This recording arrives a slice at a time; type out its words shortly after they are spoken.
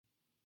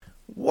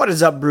What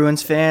is up,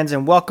 Bruins fans,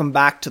 and welcome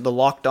back to the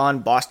Locked On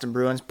Boston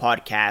Bruins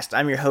podcast.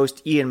 I'm your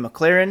host, Ian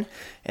McLaren,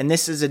 and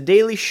this is a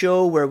daily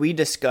show where we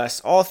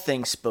discuss all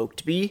things Spoke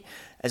to Be,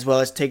 as well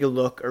as take a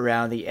look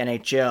around the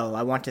NHL.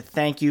 I want to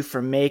thank you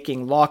for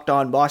making Locked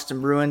On Boston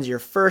Bruins your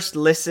first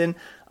listen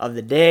of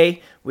the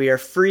day. We are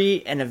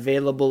free and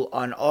available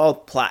on all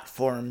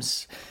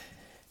platforms.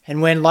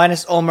 And when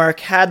Linus Ullmark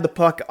had the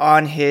puck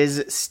on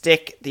his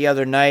stick the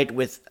other night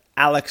with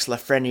Alex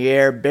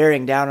Lafreniere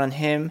bearing down on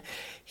him,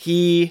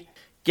 he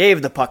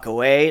gave the puck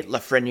away.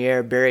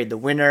 Lafreniere buried the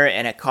winner,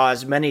 and it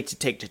caused many to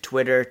take to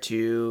Twitter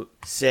to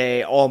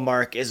say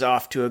Ullmark is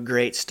off to a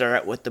great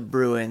start with the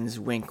Bruins,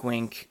 wink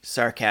wink,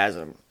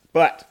 sarcasm.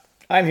 But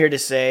I'm here to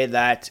say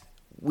that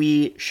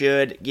we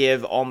should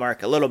give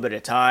Ullmark a little bit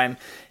of time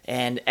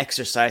and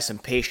exercise some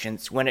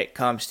patience when it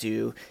comes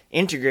to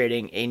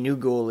integrating a new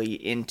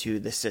goalie into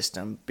the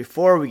system.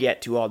 Before we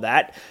get to all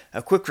that,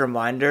 a quick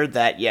reminder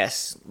that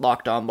yes,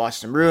 Locked On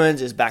Boston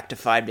Bruins is back to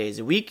 5 days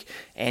a week,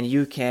 and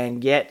you can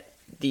get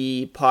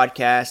the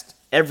podcast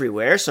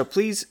everywhere, so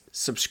please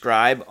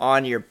subscribe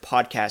on your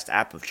podcast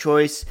app of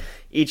choice.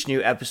 Each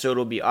new episode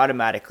will be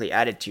automatically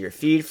added to your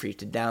feed for you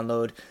to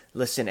download,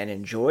 listen, and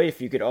enjoy.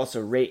 If you could also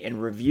rate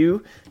and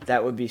review,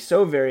 that would be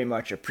so very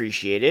much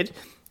appreciated.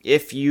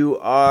 If you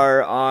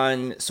are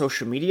on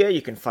social media,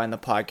 you can find the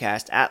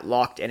podcast at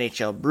Locked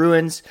NHL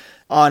Bruins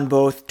on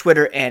both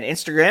Twitter and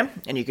Instagram.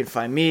 And you can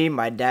find me,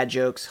 my dad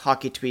jokes,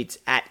 hockey tweets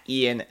at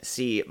Ian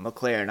C.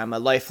 McLaren. I'm a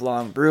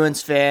lifelong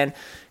Bruins fan,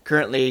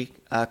 currently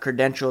a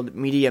credentialed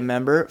media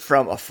member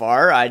from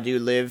afar. I do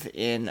live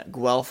in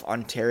Guelph,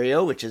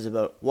 Ontario, which is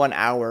about 1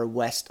 hour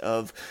west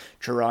of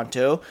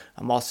Toronto.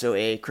 I'm also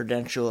a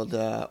credentialed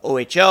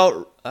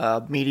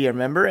OHL media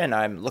member, and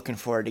I'm looking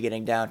forward to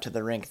getting down to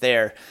the rink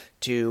there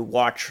to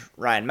watch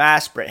Ryan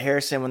Mass, Brett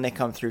Harrison when they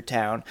come through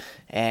town,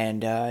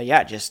 and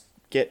just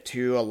get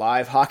to a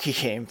live hockey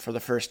game for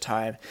the first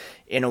time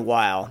in a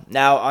while.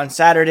 Now, on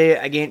Saturday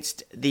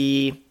against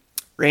the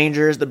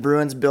Rangers, the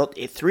Bruins built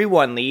a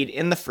 3-1 lead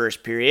in the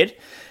first period,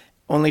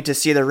 only to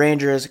see the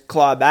Rangers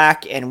claw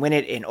back and win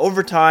it in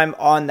overtime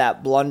on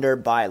that blunder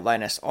by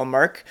Linus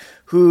Ullmark,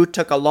 who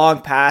took a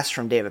long pass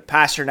from David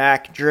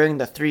Pastrnak during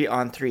the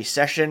 3-on-3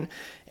 session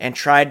and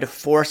tried to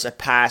force a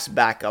pass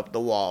back up the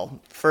wall.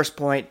 First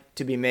point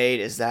to be made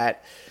is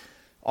that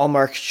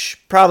Ullmark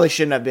probably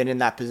shouldn't have been in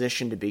that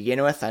position to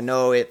begin with. I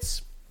know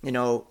it's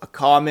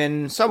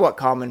a somewhat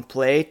common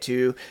play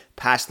to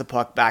pass the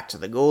puck back to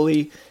the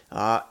goalie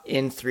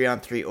in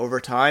 3-on-3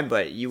 overtime,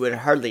 but you would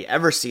hardly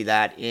ever see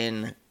that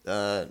in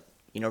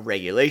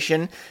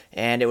regulation,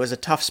 and it was a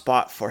tough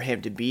spot for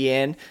him to be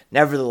in.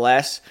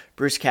 Nevertheless,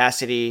 Bruce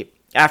Cassidy,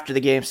 after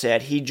the game,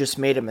 said he just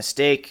made a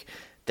mistake.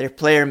 Their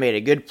player made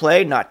a good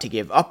play, not to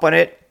give up on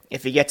it.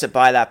 If he gets it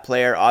by that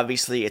player,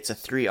 obviously it's a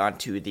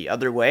 3-on-2 the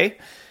other way.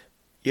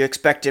 You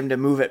expect him to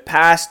move it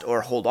past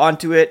or hold on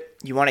to it.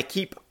 You want to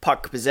keep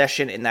puck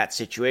possession in that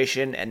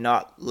situation and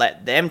not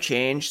let them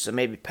change. So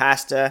maybe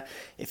Pasta,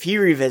 if he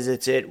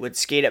revisits it, would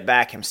skate it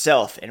back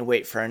himself and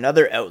wait for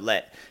another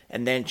outlet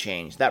and then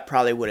change. That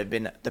probably would have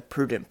been the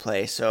prudent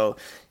play. So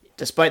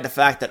despite the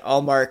fact that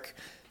Ullmark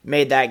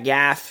made that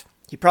gaffe,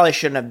 he probably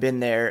shouldn't have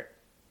been there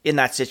in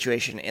that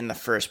situation in the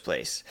first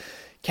place.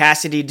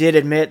 Cassidy did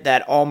admit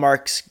that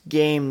Ullmark's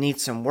game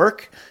needs some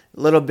work. A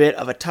little bit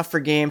of a tougher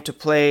game to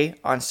play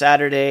on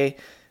Saturday.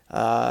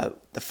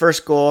 The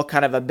first goal,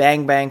 kind of a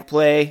bang-bang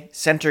play.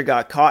 Center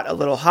got caught a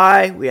little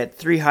high. We had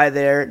 3 high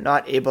there,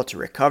 not able to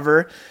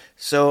recover.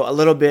 So a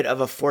little bit of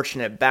a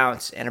fortunate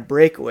bounce and a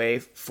breakaway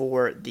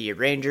for the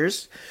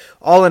Rangers.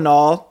 All in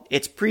all,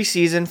 it's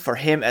preseason for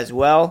him as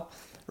well.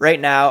 Right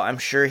now, I'm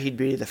sure he'd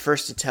be the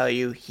first to tell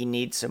you he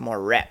needs some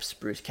more reps,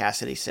 Bruce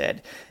Cassidy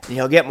said. And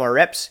he'll get more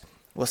reps.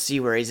 We'll see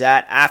where he's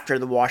at after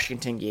the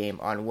Washington game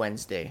on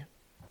Wednesday.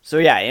 So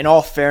yeah, in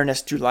all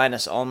fairness to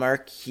Linus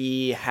Ullmark,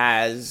 he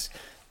has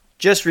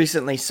just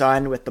recently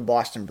signed with the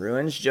Boston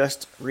Bruins,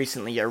 just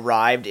recently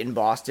arrived in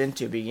Boston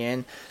to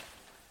begin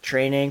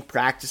training,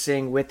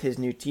 practicing with his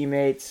new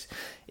teammates.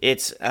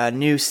 It's a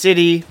new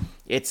city,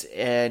 it's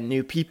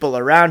new people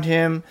around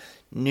him,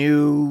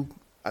 new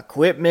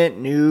equipment,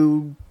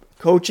 new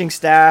coaching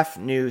staff,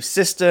 new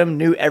system,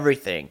 new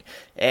everything.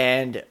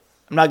 And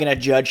I'm not going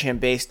to judge him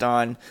based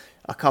on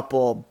a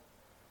couple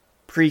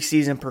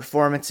preseason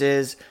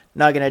performances.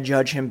 Not going to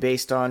judge him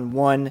based on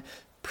one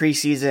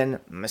preseason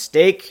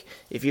mistake.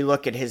 If you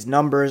look at his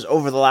numbers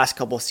over the last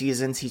couple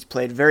seasons, he's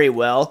played very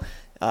well,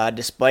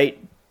 despite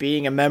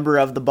being a member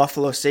of the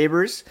Buffalo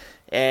Sabres.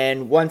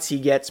 And once he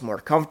gets more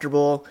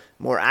comfortable,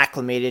 more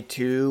acclimated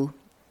to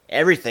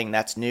everything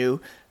that's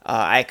new,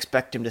 I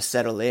expect him to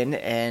settle in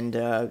and,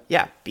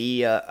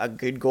 be a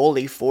good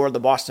goalie for the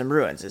Boston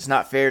Bruins. It's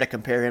not fair to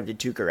compare him to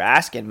Tuukka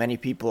Rask, and many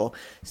people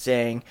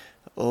saying,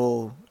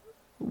 oh,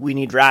 we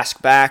need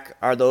Rask back,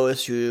 are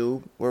those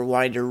who were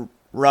wanting to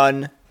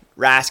run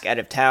Rask out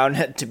of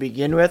town to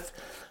begin with.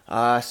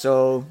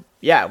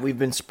 We've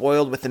been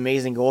spoiled with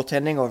amazing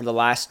goaltending over the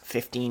last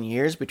 15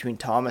 years between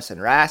Thomas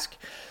and Rask.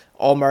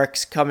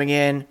 Ullmark's coming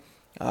in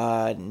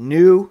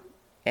new,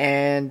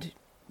 and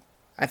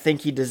I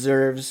think he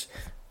deserves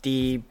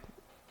the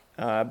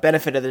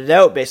benefit of the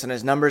doubt based on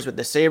his numbers with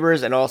the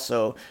Sabres, and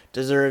also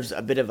deserves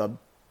a bit of a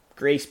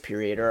grace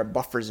period or a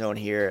buffer zone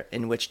here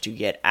in which to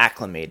get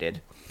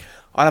acclimated.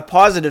 On a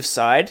positive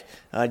side,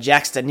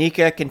 Jack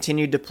Studnicka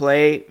continued to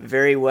play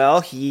very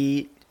well.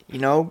 He,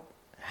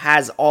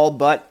 has all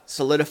but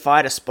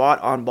solidified a spot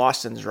on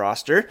Boston's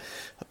roster,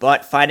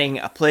 but finding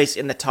a place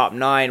in the top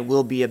 9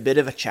 will be a bit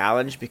of a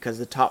challenge because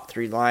the top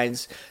 3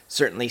 lines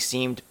certainly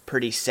seemed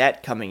pretty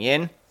set coming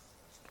in.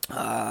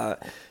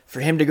 For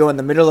him to go in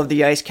the middle of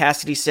the ice,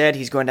 Cassidy said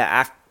he's going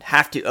to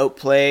have to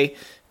outplay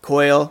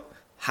Coyle,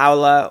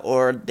 Haula,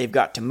 or they've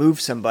got to move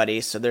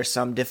somebody, so there's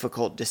some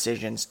difficult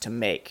decisions to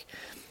make.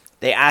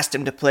 They asked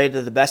him to play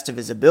to the best of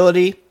his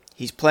ability.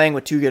 He's playing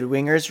with 2 good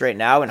wingers right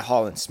now in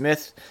Hall and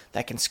Smith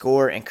that can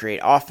score and create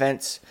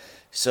offense.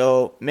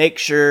 So make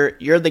sure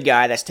you're the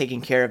guy that's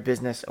taking care of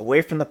business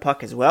away from the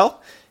puck as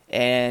well.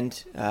 And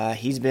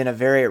he's been a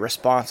very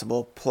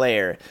responsible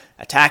player,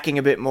 attacking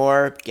a bit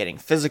more, getting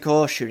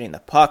physical, shooting the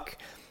puck.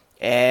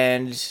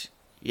 And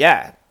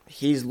yeah,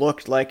 he's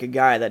looked like a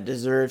guy that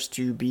deserves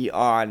to be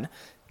on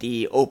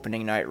the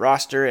opening night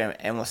roster,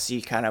 and we'll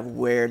see kind of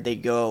where they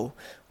go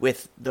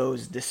with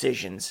those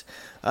decisions.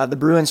 The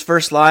Bruins'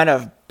 first line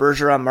of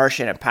Bergeron,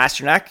 Marchand, and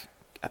Pastrnak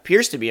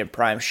appears to be in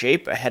prime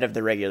shape ahead of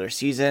the regular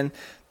season.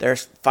 They're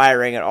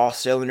firing at all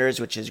cylinders,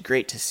 which is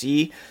great to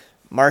see.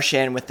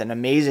 Marchand with an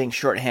amazing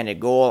shorthanded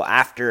goal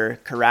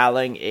after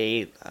corralling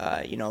a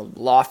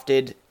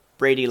lofted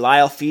Brady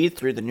Lyle feed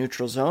through the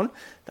neutral zone.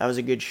 That was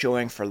a good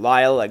showing for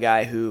Lyle, a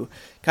guy who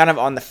kind of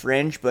on the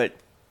fringe, but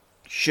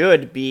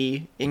should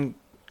be in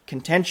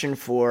contention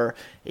for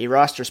a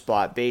roster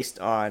spot based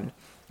on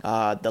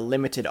the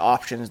limited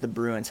options the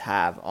Bruins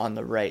have on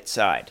the right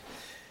side.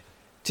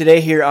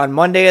 Today here on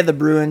Monday, the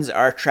Bruins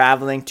are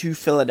traveling to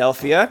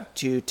Philadelphia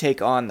to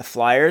take on the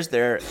Flyers,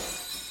 their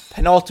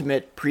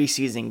penultimate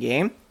preseason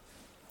game.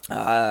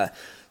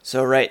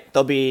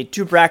 There'll be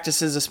 2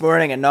 practices this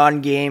morning, a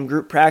non-game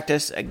group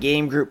practice, a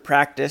game group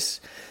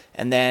practice,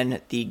 and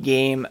then the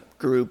game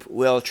group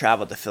will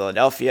travel to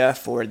Philadelphia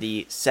for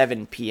the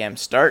 7 p.m.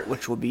 start,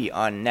 which will be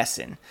on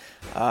NESN.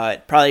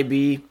 It'd probably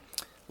be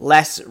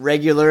less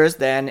regulars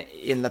than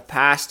in the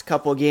past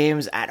couple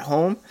games at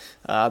home.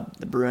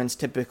 The Bruins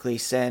typically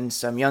send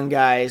some young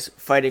guys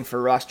fighting for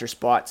roster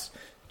spots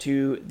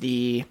to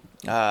the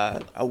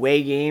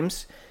away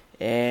games.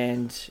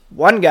 And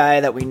one guy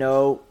that we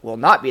know will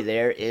not be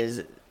there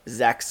is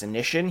Zach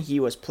Senyshyn. He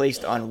was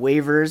placed on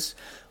waivers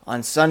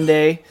on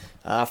Sunday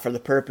for the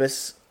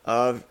purpose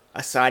of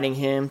assigning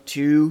him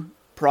to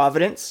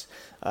Providence.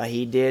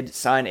 He did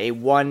sign a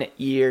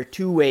 1-year,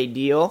 2-way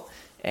deal,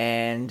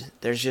 and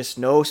there's just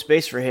no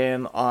space for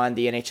him on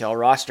the NHL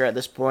roster at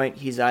this point.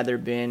 He's either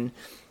been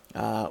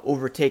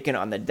overtaken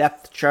on the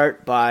depth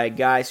chart by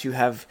guys who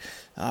have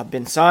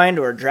been signed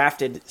or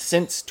drafted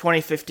since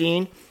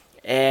 2015,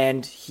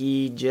 and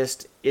he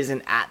just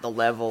isn't at the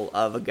level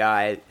of a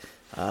guy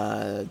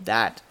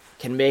that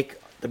can make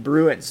the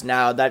Bruins.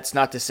 Now, that's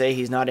not to say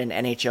he's not an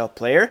NHL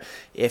player.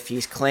 If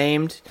he's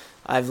claimed,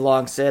 I've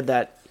long said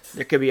that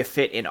there could be a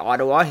fit in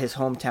Ottawa, his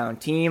hometown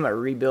team, a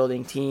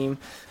rebuilding team.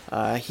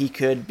 He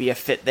could be a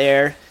fit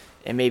there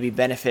and maybe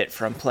benefit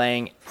from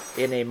playing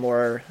in a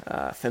more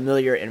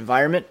familiar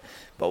environment.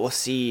 But we'll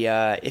see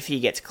if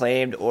he gets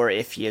claimed or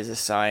if he is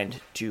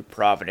assigned to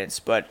Providence.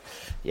 But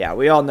yeah,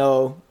 we all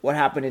know what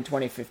happened in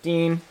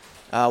 2015.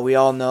 We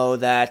all know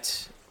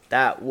that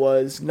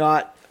was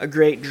not a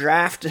great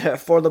draft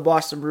for the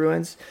Boston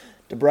Bruins.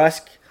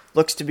 DeBrusk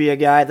looks to be a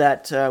guy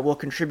that will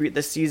contribute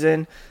this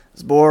season.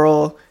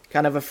 Zboril,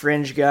 kind of a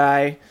fringe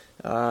guy,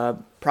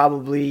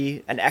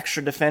 probably an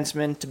extra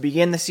defenseman to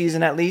begin the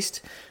season at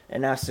least.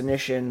 And now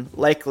Senyshyn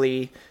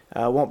likely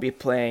won't be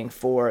playing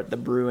for the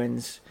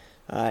Bruins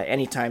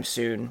anytime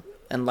soon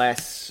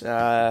unless,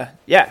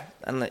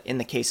 in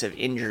the case of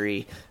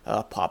injury,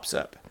 pops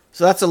up.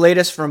 So that's the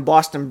latest from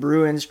Boston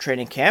Bruins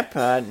training camp.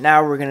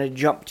 Now we're going to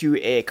jump to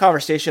a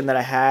conversation that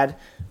I had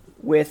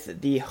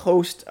with the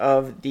host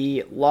of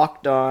the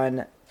Locked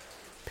On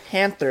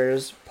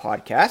Panthers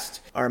podcast,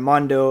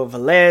 Armando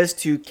Velez,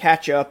 to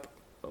catch up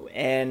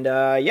and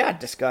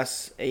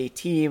discuss a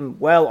team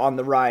well on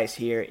the rise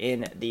here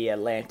in the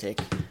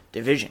Atlantic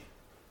Division.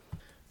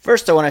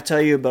 First, I want to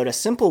tell you about a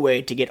simple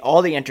way to get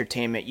all the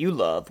entertainment you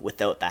love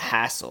without the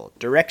hassle.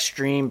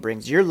 DirectStream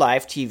brings your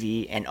live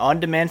TV and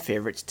on-demand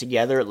favorites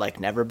together like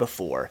never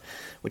before,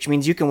 which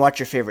means you can watch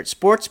your favorite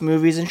sports,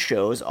 movies, and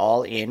shows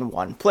all in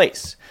one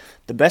place.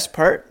 The best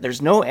part,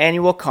 there's no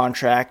annual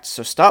contract,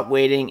 so stop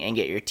waiting and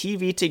get your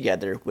TV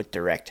together with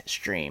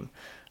DirectStream.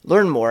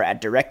 Learn more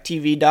at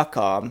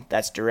directtv.com.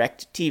 That's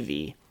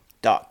directtv.com.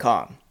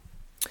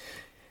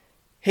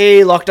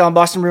 Hey, Locked On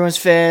Boston Bruins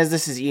fans,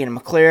 this is Ian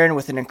McLaren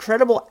with an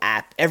incredible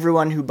app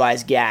everyone who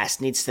buys gas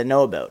needs to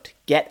know about,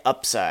 Get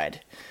Upside.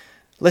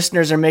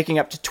 Listeners are making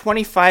up to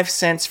 25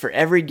 cents for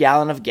every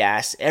gallon of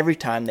gas every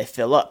time they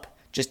fill up.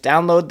 Just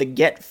download the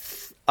Get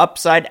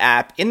Upside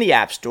app in the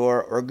App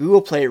Store or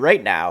Google Play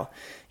right now.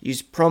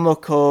 Use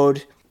promo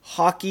code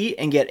hockey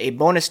and get a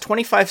bonus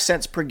 25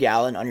 cents per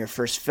gallon on your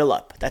first fill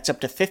up. That's up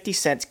to 50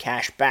 cents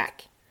cash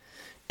back.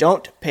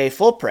 Don't pay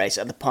full price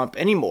at the pump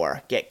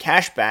anymore. Get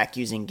cash back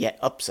using Get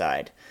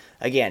Upside.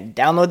 Again,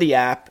 download the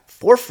app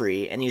for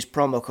free and use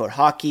promo code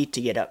HOCKEY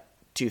to get up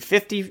to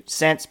 50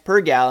 cents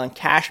per gallon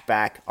cash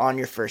back on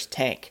your first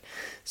tank.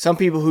 Some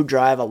people who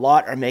drive a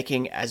lot are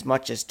making as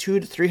much as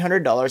 $200 to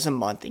 $300 a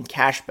month in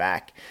cash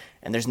back,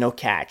 and there's no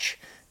catch.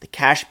 The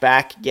cash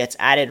back gets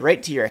added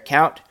right to your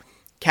account.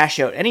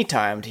 Cash out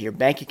anytime to your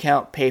bank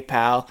account,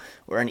 PayPal,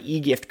 or an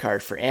e-gift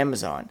card for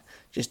Amazon.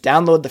 Just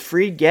download the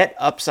free Get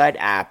Upside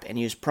app and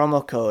use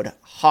promo code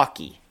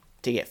HOCKEY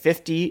to get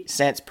 50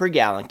 cents per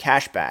gallon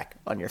cash back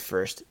on your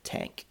first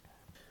tank.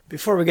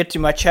 Before we get to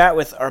my chat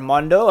with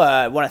Armando,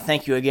 I want to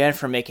thank you again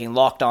for making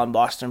Locked On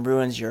Boston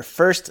Bruins your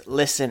first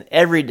listen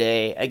every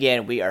day.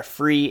 Again, we are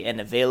free and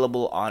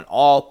available on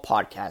all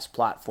podcast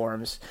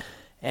platforms.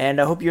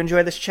 And I hope you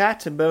enjoy this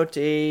chat about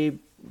a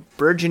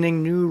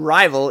burgeoning new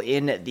rival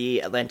in the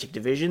Atlantic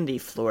Division, the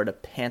Florida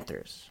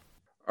Panthers.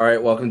 All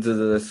right, welcome to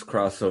this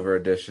crossover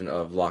edition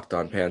of Locked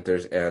On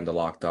Panthers and the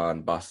Locked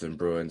On Boston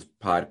Bruins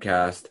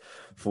podcast.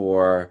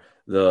 For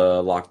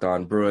the Locked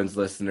On Bruins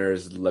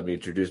listeners, let me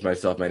introduce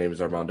myself. My name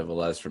is Armando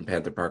Velez from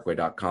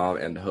PantherParkway.com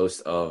and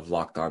host of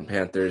Locked On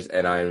Panthers,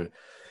 and I'm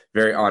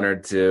very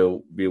honored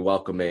to be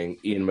welcoming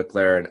Ian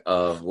McLaren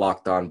of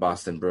Locked On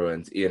Boston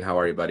Bruins. Ian, how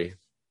are you, buddy?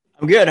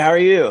 I'm good. How are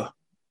you?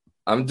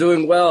 I'm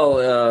doing well.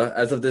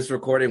 As of this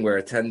recording,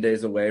 we're 10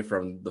 days away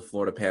from the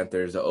Florida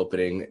Panthers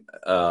opening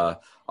on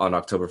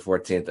October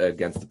 14th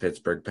against the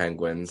Pittsburgh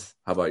Penguins.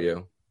 How about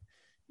you?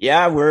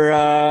 Yeah,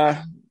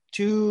 we're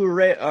two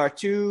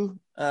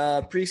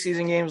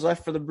preseason games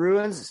left for the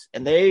Bruins,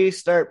 and they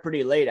start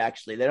pretty late,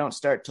 actually. They don't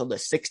start till the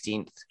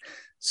 16th.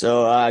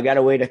 So I got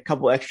to wait a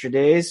couple extra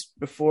days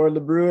before the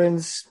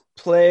Bruins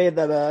play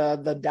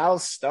the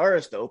Dallas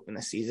Stars to open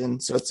the season.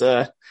 So it's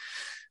a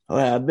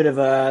bit of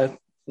a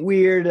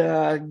weird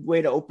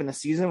way to open the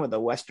season with a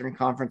Western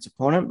Conference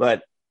opponent,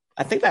 but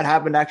I think that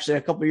happened actually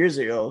a couple years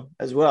ago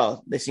as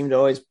well. They seem to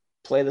always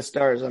play the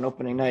Stars on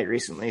opening night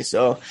recently.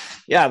 So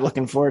yeah, I'm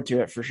looking forward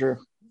to it for sure.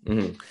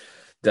 Mm-hmm.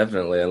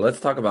 Definitely. And let's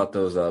talk about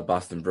those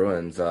Boston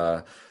Bruins.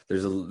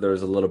 There's a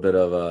little bit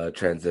of a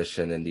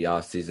transition in the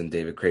offseason.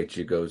 David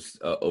Krejci goes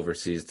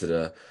overseas to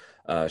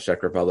the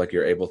Czech Republic.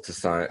 You're able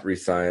to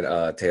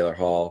re-sign Taylor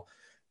Hall,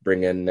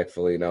 bring in Nick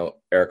Foligno,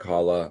 Erik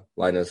Haula,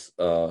 Linus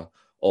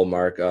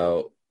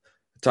Ullmark.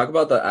 Talk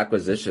about the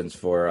acquisitions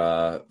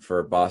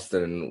for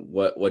Boston.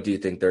 What do you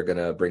think they're going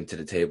to bring to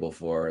the table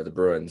for the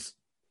Bruins?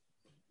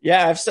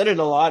 Yeah, I've said it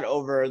a lot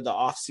over the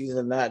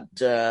offseason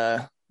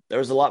that there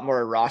was a lot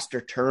more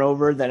roster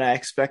turnover than I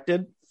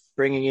expected.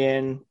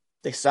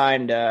 They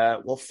signed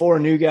 4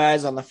 new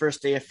guys on the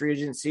first day of free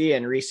agency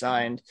and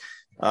re-signed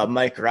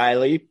Mike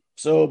Riley.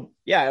 So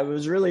yeah, it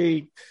was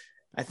really,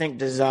 I think,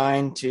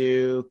 designed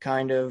to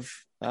kind of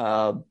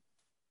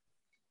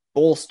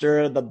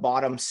bolster the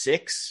bottom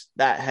 6.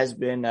 That has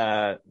been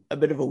a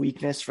bit of a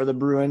weakness for the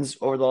Bruins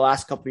over the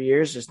last couple of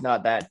years, just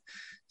not that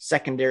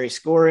secondary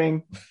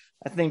scoring.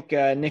 I think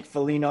Nick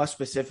Foligno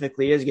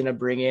specifically is going to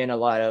bring in a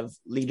lot of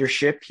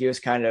leadership. He was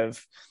kind of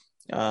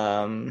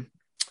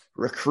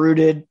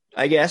recruited,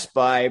 I guess,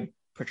 by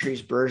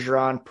Patrice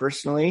Bergeron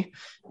personally.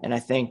 And I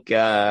think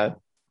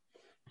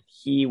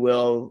he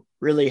will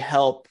really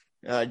help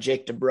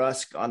Jake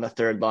DeBrusk on the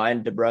third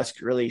line.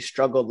 DeBrusk really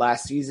struggled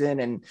last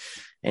season,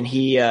 and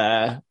he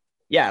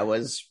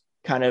was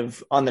kind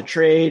of on the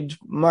trade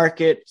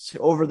market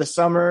over the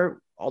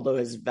summer, although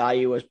his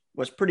value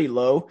was pretty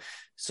low.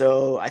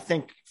 So I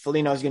think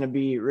Foligno is going to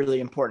be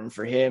really important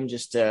for him,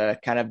 just to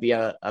kind of be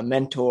a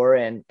mentor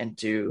and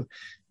to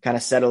kind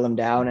of settle him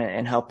down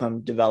and help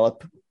him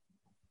develop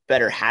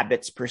better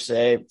habits per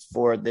se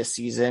for this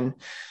season.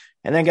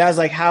 And then guys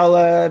like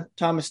Haula,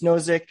 Thomas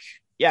Nozick,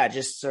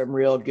 just some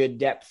real good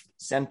depth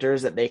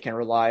centers that they can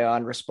rely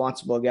on,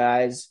 responsible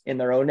guys in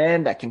their own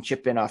end that can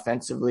chip in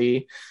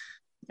offensively.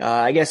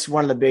 I guess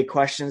one of the big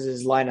questions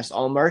is Linus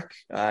Ullmark.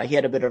 He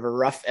had a bit of a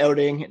rough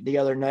outing the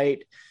other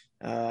night,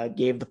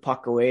 gave the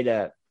puck away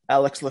to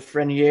Alex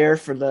Lafreniere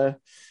for the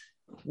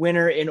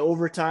winner in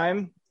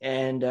overtime.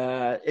 And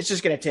it's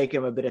just going to take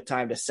him a bit of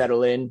time to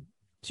settle in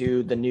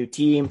to the new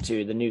team,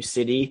 to the new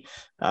city.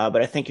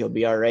 But I think he'll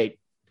be all right,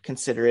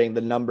 considering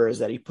the numbers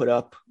that he put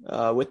up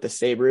with the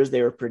Sabres.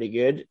 They were pretty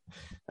good.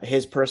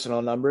 His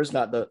personal numbers,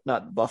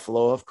 not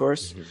Buffalo, of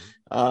course.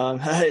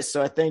 Mm-hmm.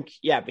 So I think,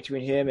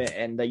 between him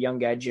and the young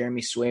guy,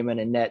 Jeremy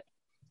Swayman and net,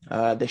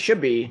 they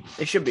should be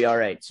all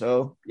right.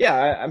 So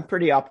I'm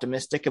pretty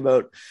optimistic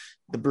about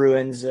the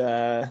Bruins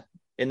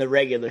in the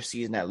regular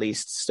season, at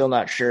least. Still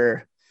not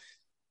sure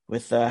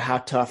with how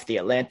tough the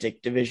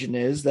Atlantic Division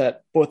is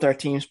that both our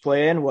teams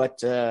play in, what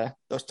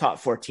those top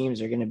 4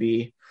 teams are going to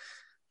be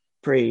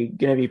pretty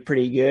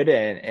good,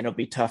 and it'll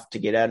be tough to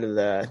get out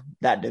of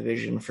that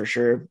division for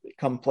sure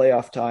come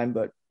playoff time,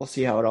 but we'll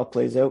see how it all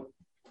plays out.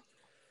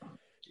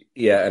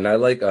 Yeah, and I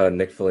like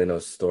Nick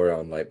Foligno's story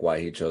on like why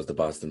he chose the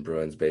Boston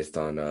Bruins based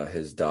on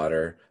his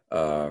daughter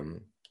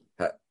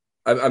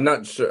I'm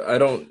not sure. I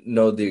don't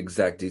know the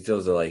exact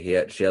details of like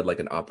she had like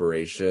an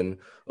operation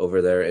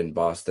over there in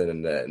Boston,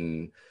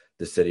 and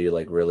the city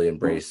like really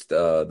embraced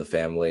the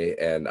family,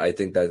 and I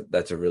think that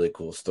that's a really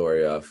cool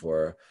story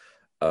for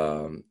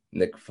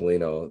Nick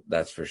Foligno,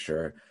 that's for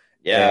sure.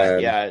 Yeah,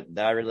 And yeah,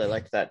 I really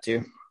liked that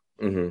too.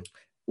 mhm.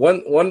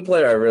 One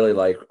player I really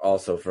like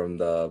also from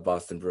the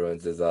Boston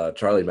Bruins is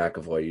Charlie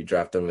McAvoy. You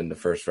drafted him in the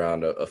first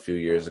round a few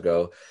years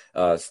ago.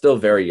 Still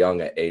very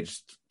young at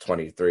age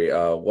 23.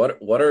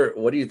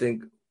 What do you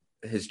think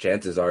his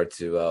chances are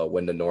to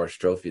win the Norris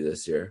Trophy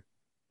this year?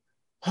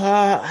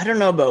 I don't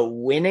know about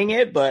winning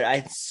it, but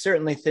I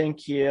certainly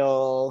think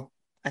he'll.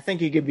 I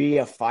think he could be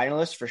a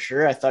finalist for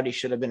sure. I thought he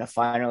should have been a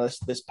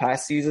finalist this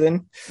past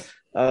season.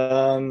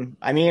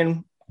 I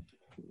mean,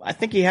 I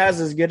think he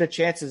has as good a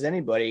chance as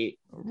anybody.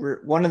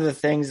 One of the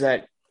things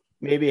that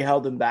maybe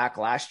held him back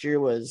last year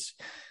was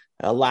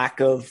a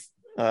lack of,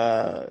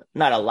 not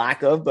a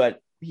lack of, but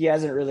he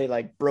hasn't really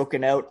like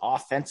broken out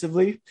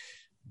offensively.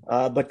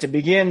 But to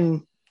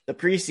begin the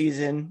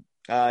preseason,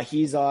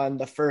 he's on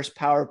the first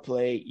power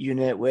play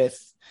unit with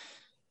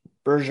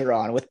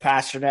Bergeron, with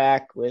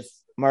Pasternak, with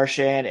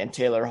Marchand, and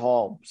Taylor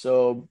Hall.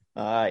 So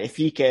if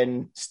he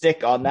can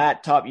stick on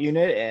that top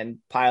unit and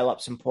pile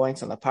up some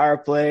points on the power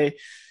play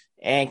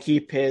and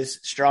keep his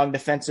strong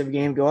defensive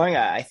game going,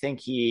 I think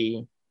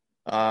he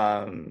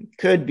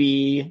could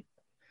be.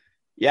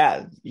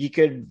 Yeah, he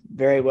could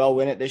very well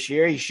win it this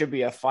year. He should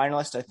be a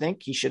finalist. I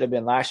think he should have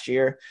been last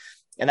year,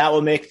 and that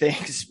will make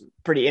things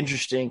pretty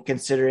interesting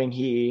considering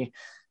he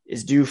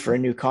is due for a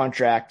new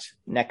contract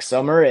next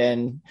summer.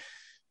 And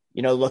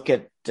look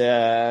at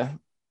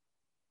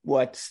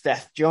what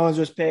Seth Jones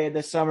was paid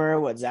this summer,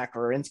 what Zach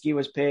Werenski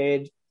was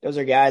paid. Those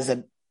are guys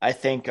that I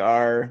think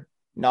are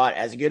not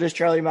as good as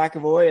Charlie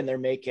McAvoy, and they're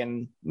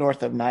making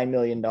north of $9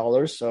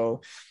 million.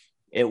 So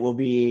it will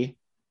be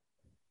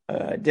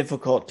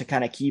difficult to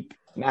kind of keep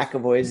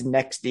McAvoy's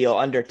next deal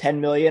under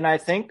 10 million, I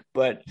think,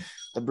 but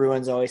the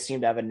Bruins always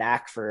seem to have a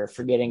knack for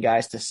getting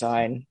guys to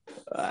sign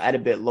at a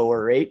bit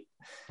lower rate.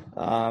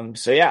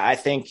 So yeah, I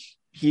think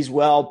he's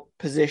well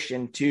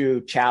positioned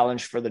to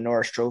challenge for the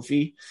Norris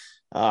Trophy.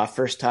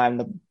 First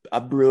time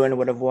a Bruin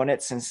would have won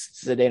it since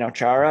Zdeno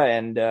Chara,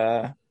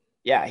 and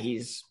yeah,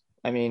 he's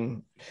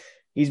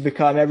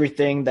become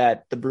everything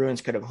that the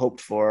Bruins could have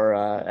hoped for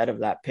out of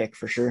that pick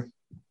for sure.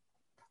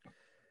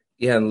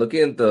 Yeah, and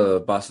looking at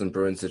the Boston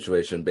Bruins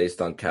situation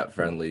based on cap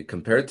friendly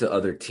compared to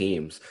other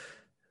teams,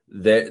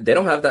 they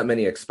don't have that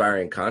many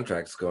expiring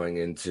contracts going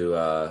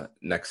into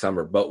next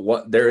summer. But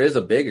what there is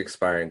a big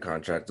expiring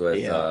contract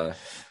Yeah.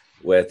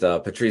 with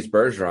Patrice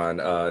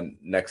Bergeron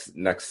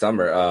next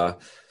summer.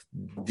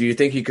 Do you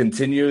think he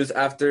continues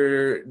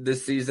after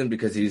this season?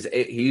 Because he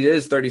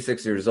is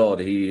 36 years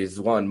old. He's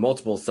won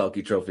multiple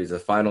Selke trophies, a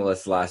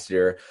finalist last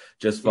year,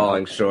 just Yeah.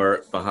 falling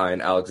short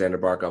behind Alexander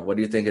Barkov. What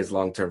do you think his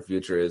long-term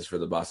future is for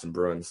the Boston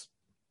Bruins?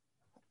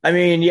 I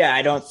mean, yeah,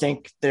 I don't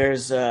think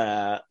there's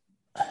too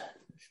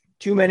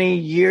many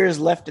years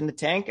left in the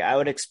tank. I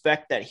would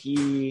expect that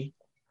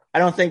I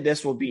don't think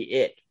this will be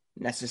it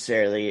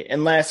necessarily,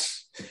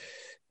 unless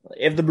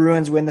if the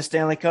Bruins win the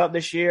Stanley Cup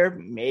this year,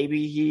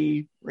 maybe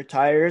he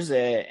retires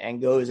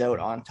and goes out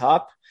on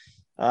top.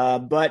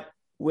 But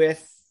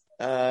with,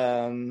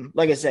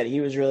 like I said, he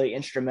was really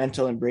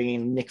instrumental in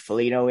bringing Nick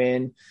Foligno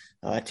in.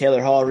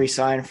 Taylor Hall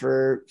re-signed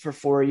for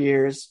 4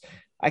 years.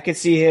 I could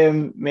see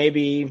him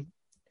maybe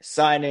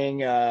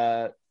signing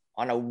on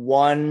a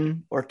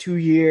 1 or 2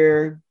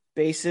 year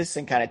basis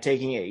and kind of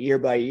taking it year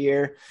by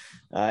year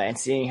and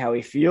seeing how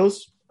he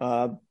feels.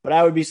 But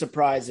I would be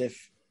surprised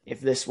if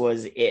this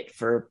was it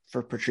for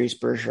Patrice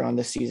Bergeron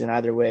this season.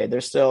 Either way,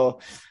 there's still,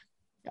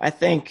 I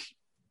think,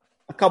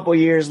 a couple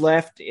years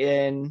left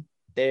in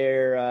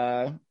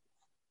their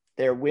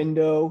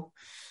window,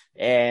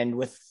 and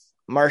with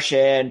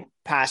Marchand,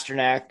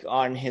 Pasternak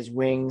on his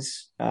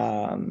wings,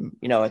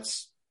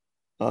 it's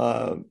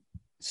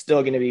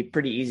still going to be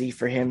pretty easy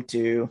for him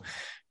to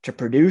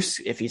produce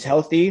if he's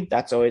healthy.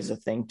 That's always a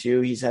thing too.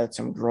 He's had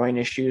some groin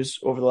issues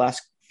over the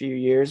last few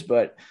years,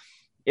 but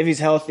if he's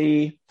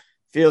healthy,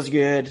 feels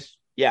good,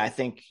 yeah, I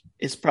think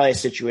it's probably a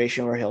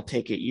situation where he'll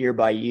take it year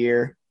by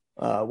year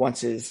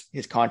once his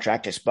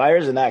contract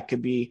expires, and that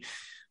could be,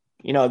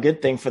 a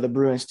good thing for the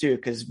Bruins too,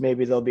 because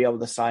maybe they'll be able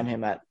to sign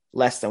him at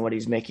less than what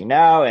he's making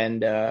now,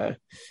 and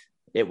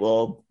it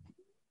will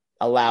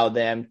allow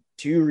them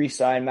to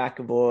re-sign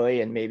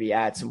McAvoy and maybe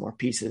add some more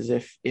pieces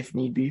if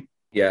need be.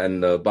 Yeah,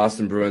 and the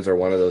Boston Bruins are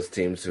one of those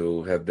teams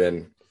who have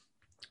been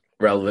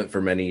relevant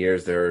for many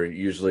years. They're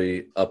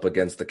usually up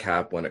against the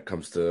cap when it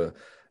comes to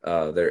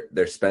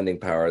their spending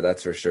power,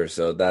 that's for sure.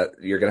 So that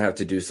you're gonna have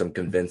to do some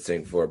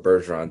convincing for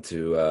Bergeron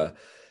to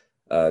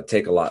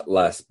take a lot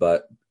less.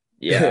 But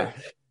Yeah,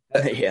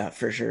 yeah,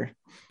 for sure.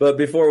 but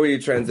before we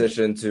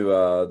transition to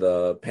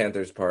the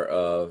Panthers part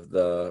of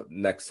the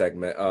next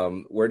segment,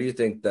 where do you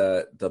think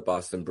that the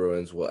Boston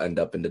Bruins will end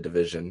up in the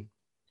division?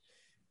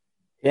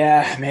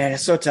 Yeah, man,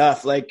 it's so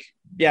tough. Like,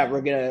 yeah,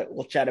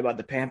 we'll chat about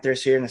the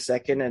Panthers here in a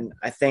second, and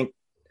I think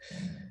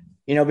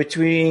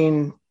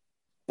between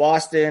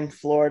Boston,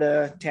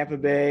 Florida, Tampa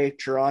Bay,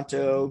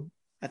 Toronto.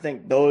 I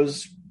think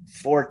those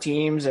four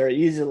teams are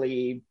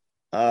easily,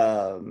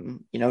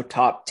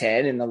 top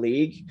 10 in the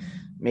league,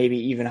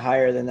 maybe even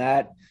higher than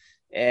that.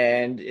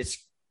 And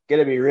it's going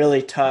to be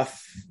really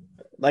tough.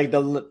 Like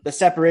the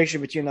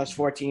separation between those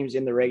four teams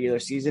in the regular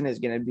season is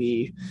going to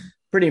be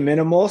pretty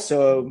minimal.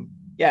 So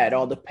yeah, it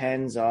all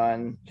depends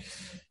on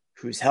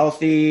who's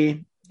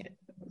healthy,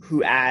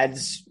 who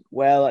adds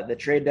well at the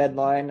trade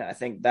deadline. I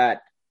think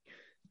that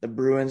the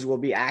Bruins will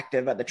be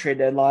active at the trade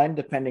deadline,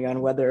 depending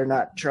on whether or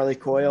not Charlie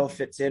Coyle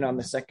fits in on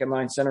the second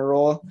line center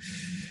role.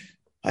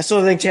 I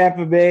still think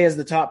Tampa Bay is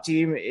the top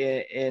team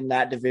in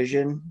that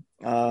division.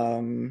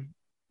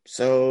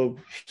 So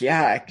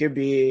yeah, I could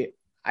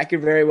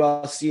very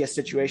well see a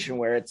situation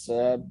where it's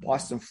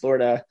Boston,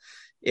 Florida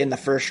in the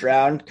first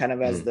round, kind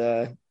of as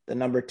the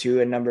number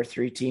 2 and number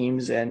 3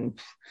 teams, and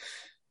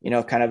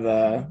kind of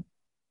a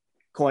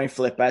coin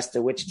flip as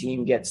to which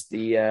team gets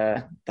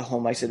the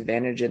home ice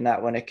advantage in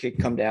that one. It could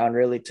come down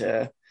really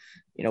to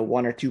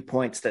 1 or 2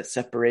 points that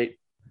separate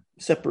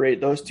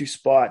those two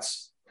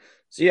spots.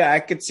 So yeah, I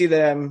could see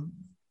them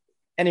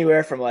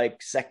anywhere from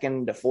like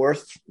second to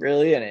fourth,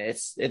 really, and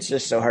it's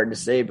just so hard to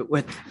say. But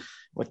with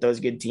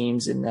those good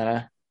teams in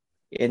the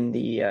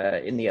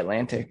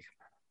Atlantic.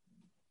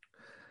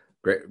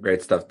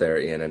 Great stuff there,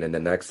 Ian. And in the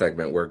next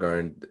segment,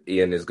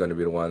 Ian is going to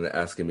be the one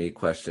asking me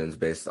questions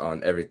based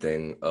on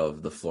everything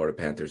of the Florida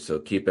Panthers. So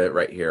keep it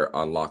right here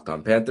on Locked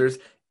On Panthers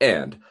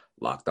and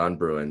Locked On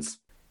Bruins.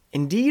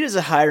 Indeed is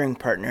a hiring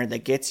partner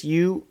that gets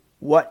you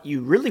what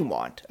you really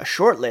want, a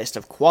short list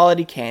of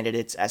quality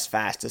candidates as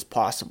fast as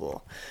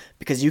possible,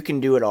 because you can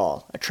do it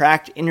all.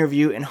 Attract,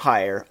 interview, and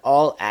hire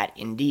all at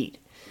Indeed.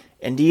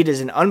 Indeed is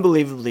an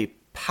unbelievably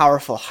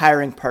powerful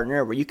hiring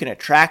partner where you can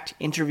attract,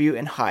 interview,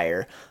 and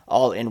hire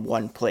all in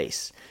one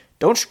place.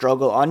 Don't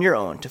struggle on your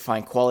own to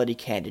find quality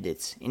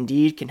candidates.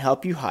 Indeed can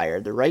help you hire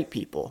the right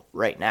people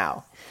right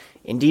now.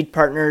 Indeed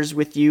partners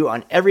with you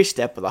on every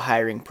step of the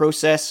hiring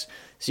process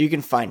so you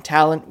can find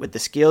talent with the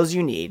skills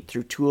you need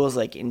through tools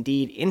like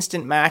Indeed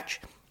Instant Match,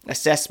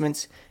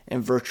 assessments,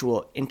 and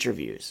virtual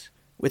interviews.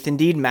 With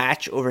Indeed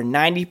Match, over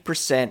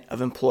 90%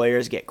 of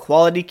employers get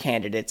quality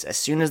candidates as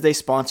soon as they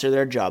sponsor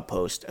their job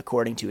post,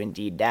 according to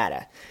Indeed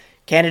data.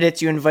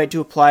 Candidates you invite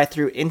to apply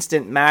through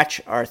Instant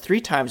Match are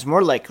 3 times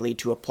more likely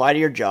to apply to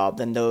your job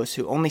than those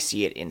who only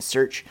see it in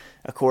search,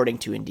 according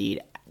to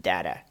Indeed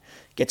data.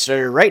 Get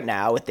started right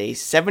now with a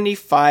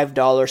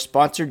 $75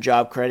 sponsored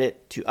job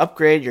credit to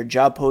upgrade your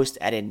job post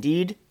at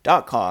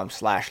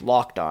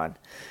Indeed.com/lockedon.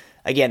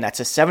 Again, that's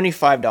a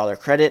 $75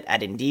 credit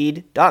at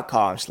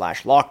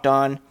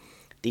Indeed.com/lockedon.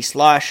 The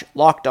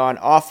 /Locked On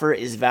offer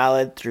is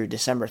valid through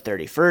December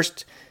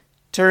 31st.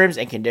 Terms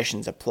and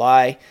conditions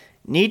apply.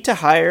 Need to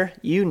hire?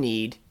 You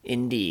need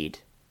Indeed.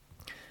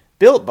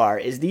 Built Bar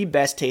is the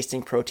best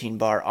tasting protein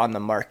bar on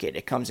the market.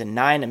 It comes in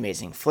 9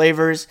 amazing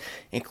flavors,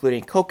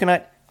 including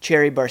coconut,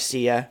 cherry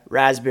barcia,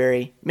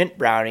 raspberry, mint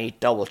brownie,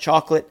 double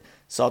chocolate,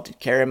 salted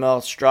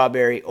caramel,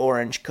 strawberry,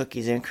 orange,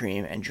 cookies and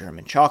cream, and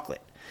German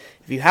chocolate.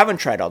 If you haven't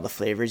tried all the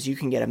flavors, you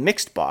can get a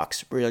mixed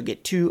box where you'll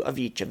get 2 of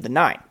each of the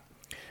 9.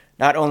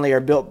 Not only are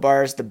Built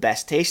Bars the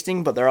best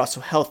tasting, but they're also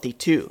healthy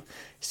too.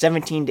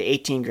 17 to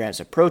 18 grams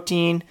of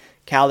protein,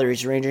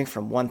 calories ranging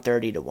from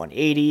 130 to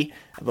 180,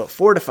 about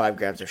 4 to 5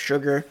 grams of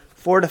sugar,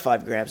 4 to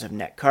 5 grams of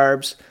net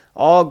carbs,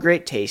 all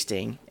great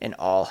tasting and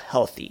all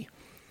healthy.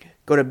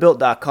 Go to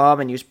Built.com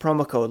and use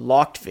promo code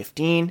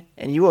LOCKED15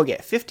 and you will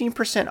get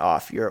 15%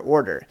 off your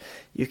order.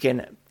 You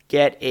can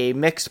get a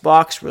mixed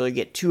box where you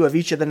get 2 of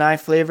each of the 9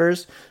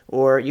 flavors,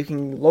 or you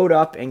can load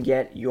up and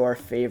get your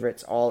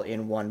favorites all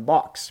in one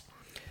box.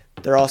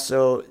 There are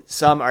also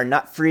some are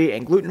nut-free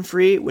and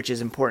gluten-free, which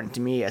is important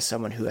to me as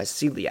someone who has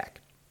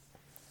celiac.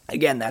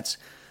 Again, that's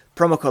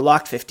promo code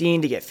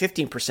LOCKED15 to get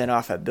 15%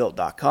 off at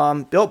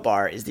Built.com. Built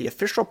Bar is the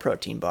official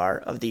protein bar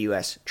of the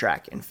U.S.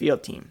 track and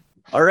field team.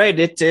 All right,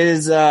 it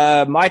is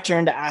my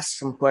turn to ask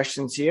some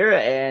questions here,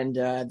 and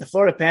the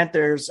Florida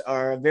Panthers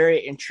are a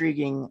very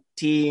intriguing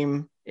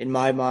team in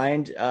my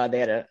mind. They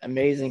had an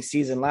amazing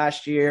season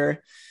last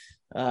year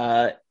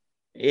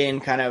in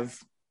kind of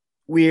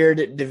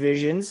weird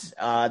divisions.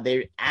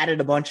 They added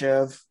a bunch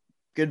of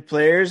good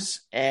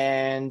players,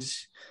 and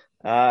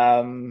I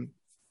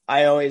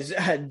always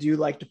do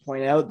like to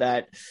point out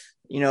that,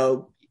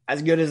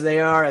 as good as they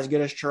are, as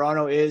good as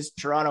Toronto is,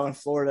 Toronto and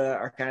Florida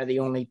are kind of the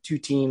only 2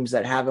 teams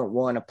that haven't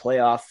won a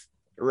playoff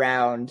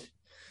round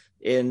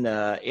in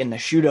the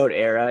shootout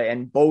era,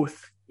 and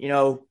both,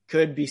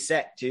 could be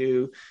set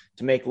to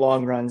make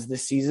long runs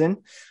this season.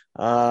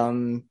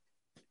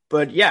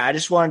 But yeah, I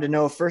just wanted to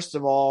know, first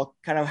of all,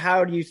 kind of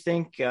how do you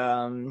think,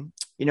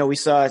 we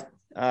saw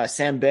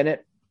Sam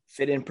Bennett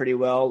fit in pretty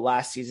well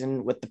last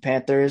season with the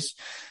Panthers.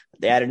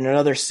 They added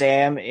another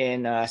Sam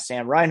in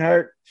Sam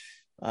Reinhart.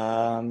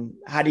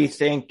 How do you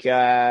think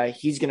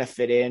he's going to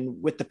fit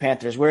in with the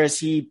Panthers? Where is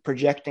he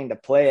projecting to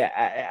play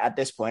at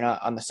this point?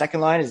 On the second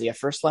line? Is he a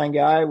first line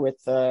guy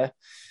with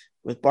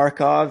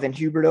Barkov and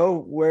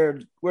Huberdeau?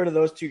 Where do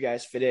those 2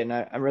 guys fit in?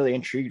 I'm really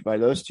intrigued by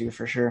those 2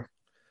 for sure.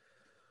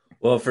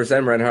 Well, for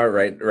Sam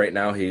Reinhart, right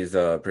now he's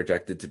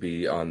projected to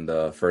be on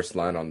the first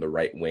line on the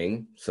right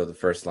wing. So the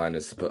first line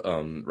is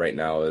right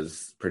now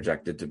is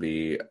projected to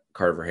be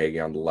Carter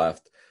Verhaeghe on the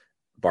left,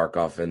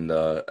 Barkov in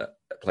the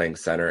playing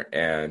center,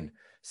 and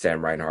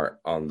Sam Reinhart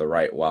on the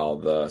right, while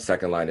the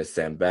second line is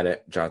Sam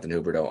Bennett, Jonathan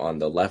Huberdeau on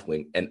the left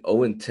wing, and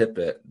Owen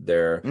Tippett,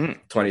 their Mm.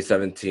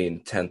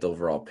 2017 10th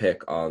overall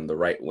pick on the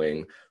right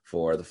wing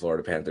for the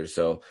Florida Panthers.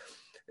 So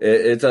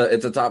it's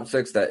a top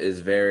six that is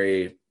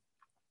very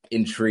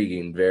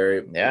intriguing,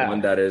 very one Yeah.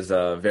 that is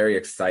very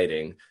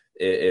exciting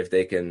if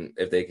they can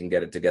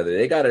get it together.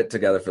 They got it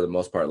together for the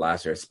most part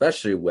last year,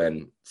 especially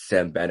when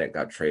Sam Bennett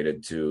got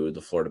traded to the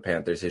Florida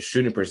Panthers. His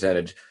shooting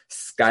percentage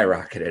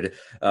skyrocketed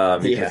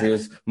because Yeah. he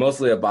was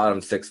mostly a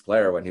bottom six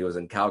player when he was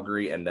in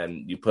Calgary, and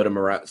then you put him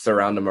around,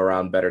 surround him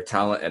around better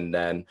talent, and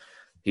then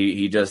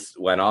he just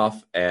went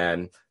off,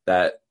 and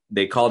that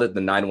they called it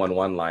the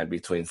 911 line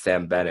between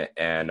Sam Bennett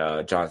and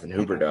Jonathan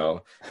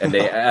Huberdeau, and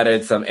they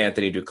added some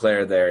Anthony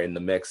Duclair there in the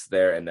mix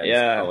there, and then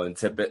Yeah. Owen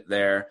Tippett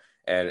there,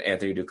 and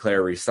Anthony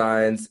Duclair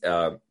resigns,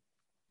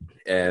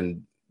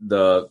 and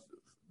the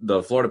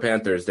Florida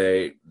Panthers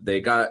they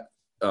got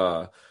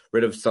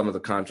rid of some of the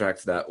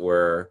contracts that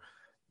were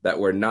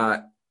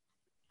not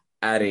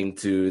adding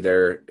to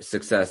their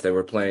success. They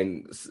were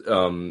playing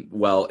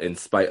well in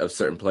spite of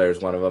certain players.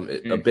 One of them,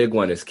 a big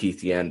one, is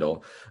Keith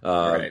Yandel.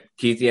 Right.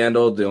 Keith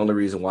Yandel, the only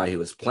reason why he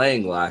was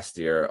playing last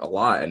year a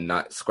lot and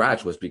not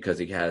scratch was because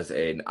he has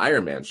an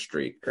Ironman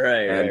streak.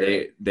 Right. And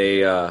Right.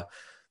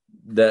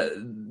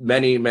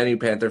 many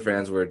Panther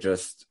fans were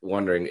just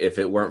wondering if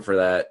it weren't for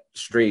that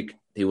streak,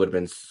 he would have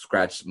been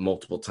scratched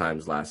multiple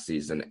times last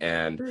season.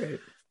 And Right.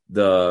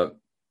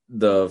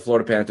 the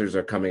Florida Panthers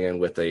are coming in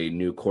with a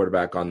new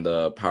quarterback on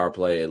the power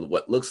play,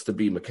 what looks to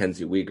be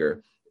Mackenzie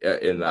Weegar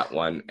in that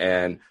one.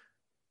 And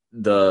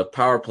the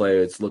power play,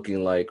 it's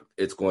looking like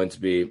it's going to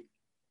be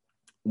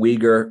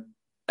Weegar,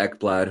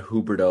 Ekblad,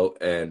 Huberdeau,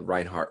 and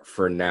Reinhart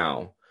for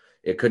now.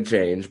 It could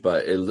change,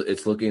 but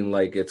it's looking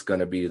like it's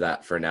going to be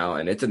that for now.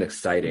 And it's an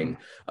exciting,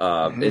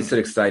 it's an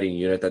exciting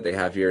unit that they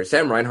have here.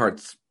 Sam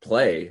Reinhart's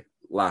play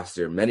last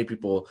year, many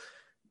people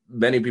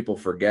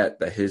forget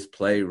that his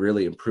play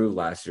really improved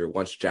last year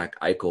once Jack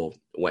Eichel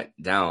went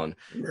down,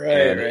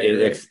 and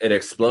it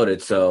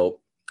exploded. So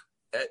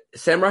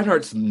Sam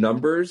Reinhart's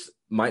numbers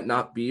might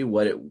not be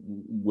what it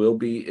will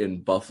be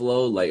in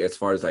Buffalo, like as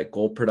far as like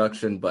goal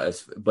production, but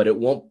it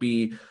won't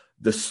be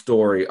the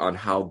story on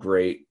how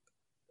great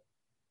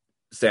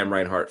Sam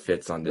Reinhart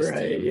fits on this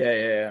team.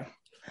 Yeah.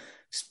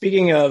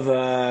 Speaking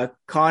of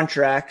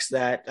contracts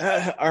that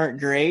aren't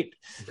great,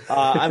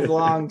 I've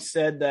long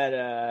said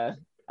that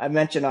I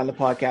mentioned on the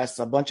podcast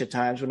a bunch of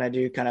times when I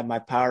do kind of my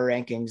power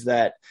rankings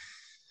that,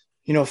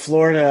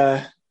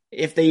 Florida,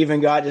 if they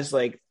even got just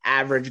like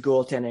average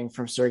goaltending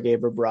from Sergei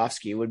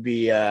Bobrovsky, would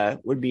be a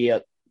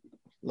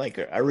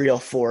real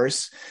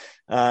force.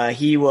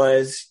 He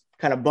was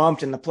kind of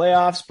bumped in the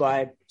playoffs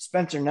by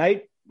Spencer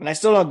Knight, and I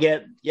still don't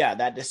get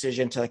that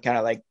decision to kind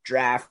of like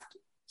draft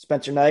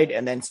Spencer Knight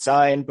and then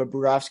sign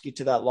Bobrovsky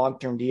to that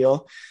long-term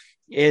deal.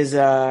 Is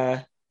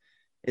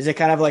it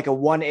kind of like a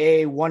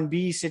 1A,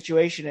 1B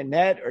situation in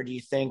net, or do you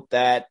think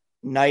that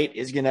Knight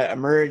is going to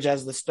emerge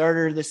as the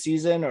starter this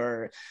season,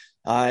 or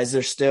is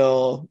there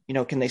still,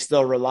 can they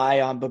still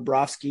rely on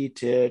Bobrovsky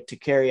to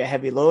carry a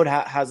heavy load?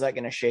 How's that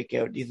going to shake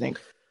out, do you think?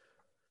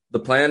 The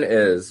plan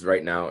is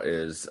right now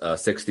is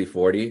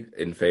 60-40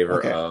 in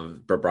favor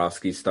of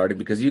Bobrovsky starting,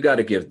 because you got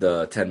to give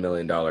the $10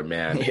 million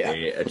man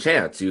a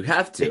chance. You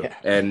have to. Yeah.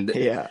 And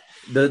Yeah.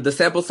 The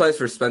sample size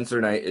for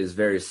Spencer Knight is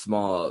very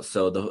small.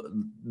 So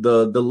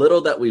the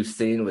little that we've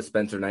seen with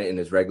Spencer Knight in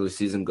his regular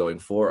season going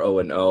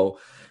 4-0-0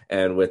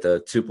 and with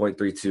a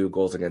 2.32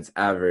 goals against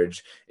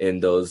average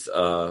in those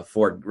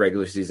 4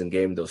 regular season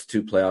games, those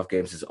 2 playoff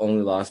games, his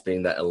only loss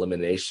being that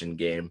elimination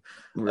game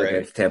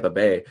against Tampa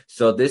Bay.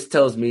 So this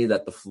tells me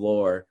that the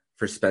floor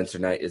for Spencer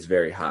Knight is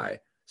very high.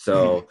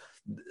 So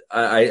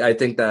I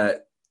think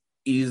that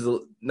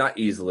not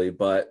easily,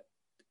 but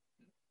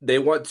they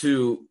want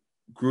to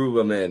groove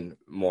him in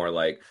more,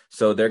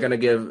 so they're going to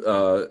give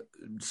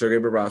Sergei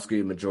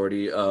Bobrovsky a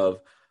majority of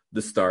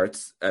the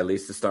starts, at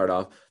least to start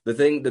off.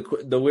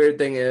 The weird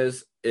thing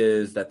is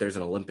that there's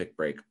an Olympic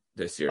break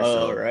this year.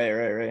 Oh, so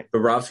right.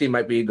 Bobrovsky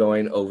might be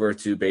going over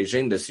to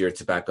Beijing this year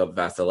to back up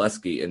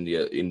Vasilevsky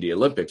in the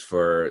Olympics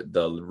for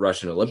the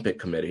Russian Olympic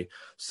Committee.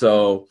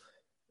 So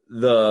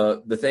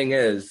the thing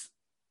is,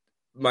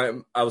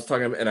 I was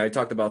talking, and I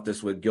talked about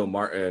this with Gil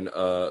Martin,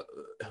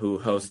 who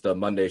hosts the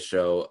Monday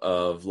show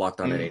of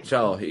Locked On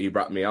NHL. He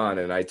brought me on,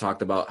 and I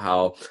talked about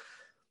how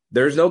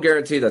there's no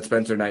guarantee that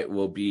Spencer Knight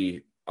will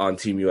be on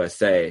Team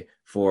USA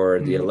for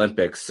the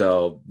Olympics.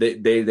 So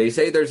they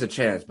say there's a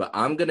chance, but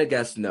I'm gonna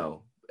guess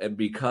no, and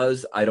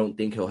because I don't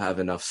think he'll have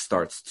enough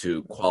starts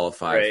to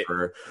qualify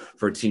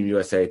for Team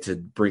USA to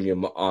bring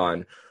him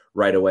on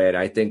right away. And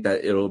I think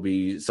that it'll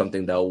be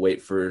something that'll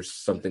wait for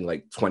something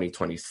like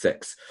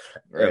 2026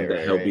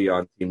 that he'll be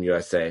on Team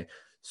USA.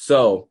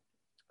 So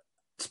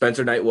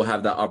Spencer Knight will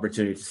have that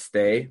opportunity to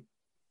stay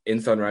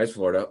in Sunrise,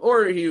 Florida,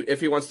 or if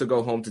he wants to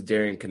go home to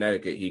Darien,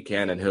 Connecticut, he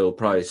can, and he'll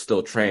probably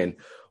still train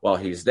while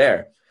he's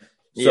there.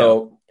 Yeah.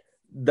 So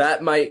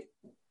that might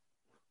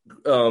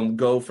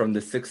go from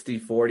the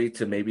 60-40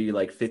 to maybe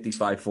like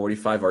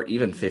 55-45 or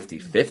even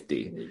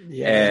 50-50.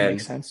 Yeah, that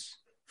makes And sense.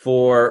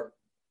 for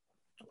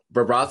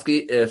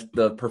Bobrovsky, if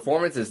the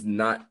performance is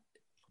not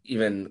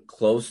even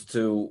close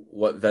to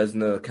what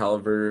Vezina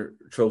Calder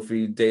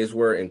Trophy days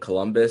were in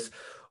Columbus,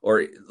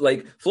 or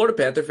like Florida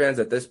Panther fans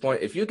at this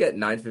point, if you get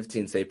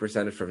 915 save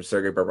percentage from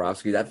Sergei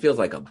Bobrovsky, that feels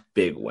like a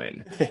big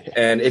win.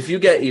 And if you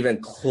get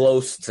even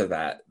close to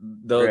that,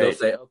 they'll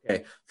say,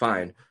 okay,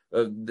 fine.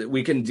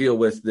 We can deal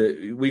with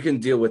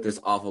this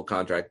awful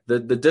contract. The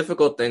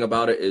difficult thing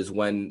about it is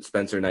when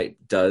Spencer Knight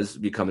does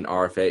become an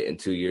RFA in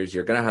 2 years,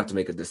 you're gonna have to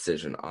make a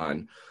decision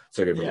on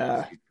Sergei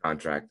Bobrovsky's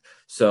contract.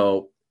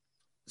 So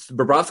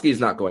Bobrovsky is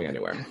not going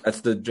anywhere. That's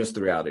just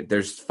the reality.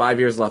 There's 5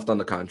 years left on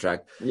the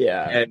contract.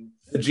 Yeah, and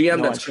the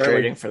GM that's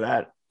trading for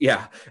that.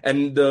 Yeah,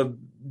 and the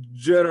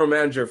general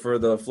manager for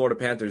the Florida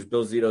Panthers,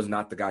 Bill Zito, is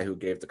not the guy who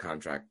gave the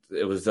contract.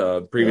 It was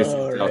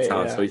previously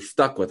Town, so he's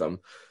stuck with him.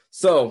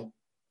 So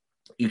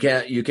you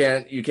can't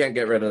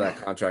get rid of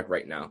that contract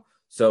right now.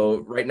 So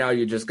right now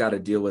you just got to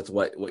deal with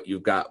what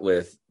you've got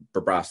with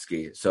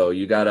Bobrovsky. So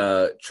you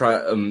gotta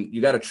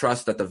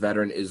trust that the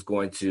veteran is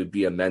going to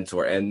be a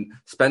mentor. And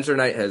Spencer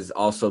Knight has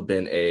also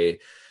been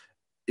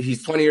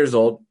he's 20 years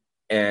old,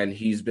 and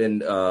he's been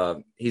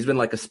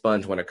like a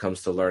sponge when it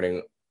comes to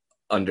learning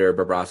under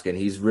Bobrovsky, and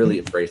he's really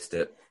embraced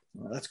it.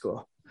 Well, that's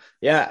cool.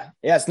 Yeah.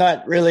 It's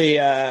not really.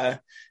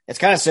 It's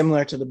kind of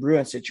similar to the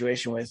Bruins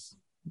situation with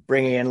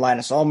bringing in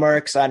Linus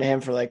Ullmark, signing him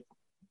for like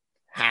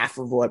half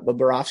of what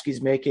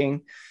Bobrovsky's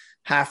making,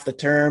 half the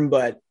term,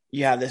 but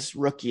you have this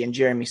rookie and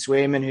Jeremy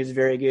Swayman who's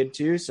very good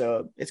too.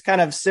 So it's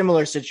kind of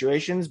similar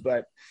situations,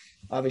 but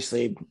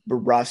obviously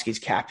Bobrovsky's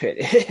cap hit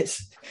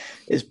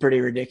is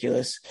pretty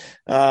ridiculous.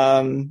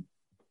 We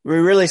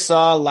really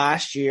saw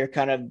last year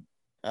kind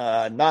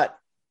of not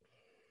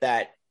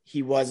that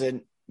he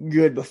wasn't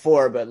good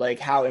before, but like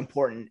how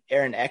important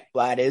Aaron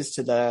Ekblad is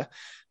to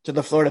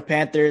the Florida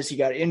Panthers. He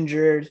got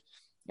injured,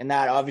 and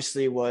that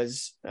obviously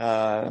was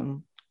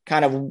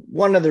kind of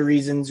one of the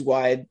reasons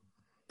why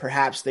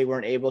perhaps they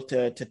weren't able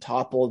to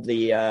topple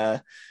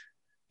the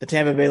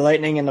Tampa Bay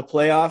Lightning in the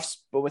playoffs.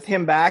 But with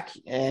him back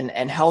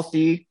and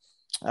healthy,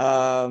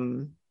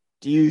 do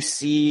you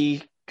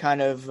see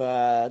kind of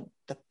the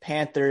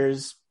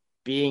Panthers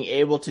being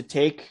able to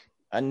take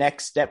a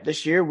next step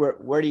this year?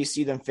 Where do you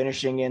see them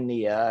finishing in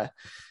the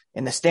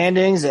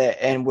standings,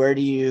 and where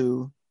do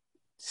you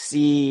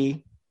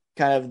see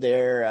kind of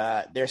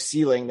their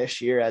ceiling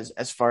this year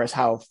as far as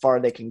how far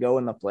they can go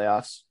in the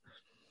playoffs?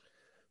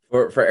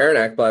 For Aaron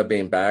Ekblad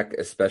being back,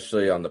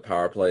 especially on the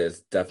power play,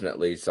 is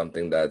definitely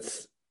something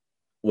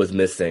was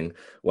missing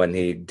when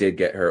he did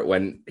get hurt.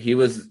 When he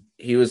was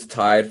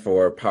tied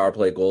for power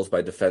play goals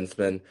by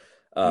defensemen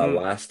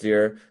last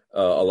year,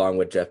 along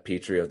with Jeff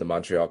Petrie of the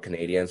Montreal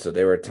Canadiens. So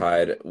they were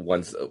tied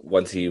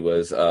once he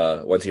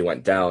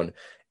went down.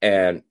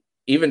 And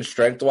even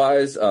strength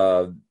wise,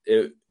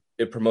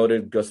 it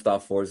promoted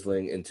Gustav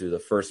Forsling into the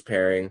first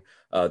pairing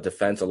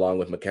defense along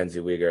with Mackenzie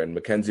Weegar. And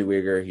Mackenzie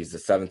Weegar, he's the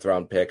 7th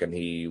round pick, and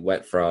he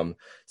went from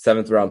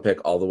 7th round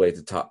pick all the way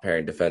to top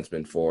pairing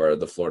defenseman for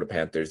the Florida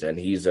Panthers. And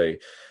he's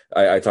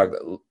I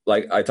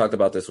talked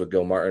about this with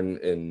Gil Martin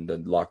in the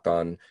Locked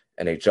On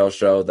NHL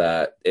show,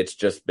 that it's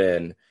just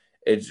been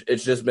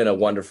a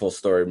wonderful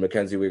story.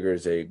 Mackenzie Weegar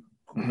is a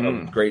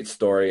great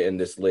story in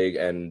this league,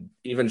 and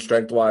even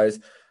strength wise,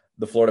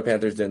 the Florida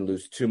Panthers didn't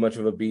lose too much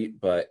of a beat.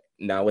 But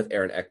now with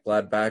Aaron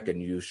Ekblad back,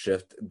 and you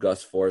shift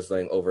Gus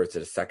Forsling over to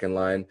the second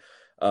line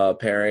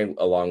pairing,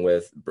 along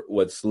with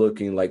what's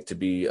looking like to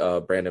be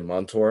Brandon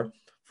Montour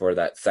for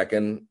that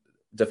second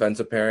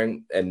defensive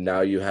pairing, and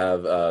now you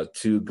have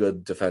two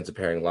good defensive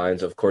pairing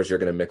lines. Of course, you're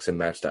going to mix and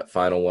match that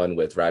final one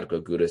with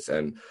Radko Gudas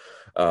and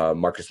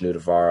Marcus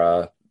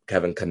Nudavara,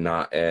 Kevin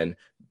Connaught, and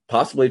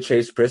possibly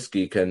Chase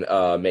Prisky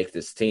can make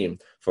this team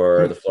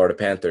for the Florida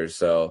Panthers.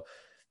 So,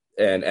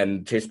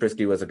 and Chase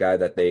Prisky was a guy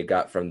that they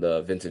got from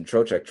the Vincent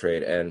Trocheck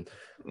trade, and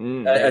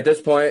at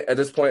this point,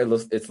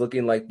 it's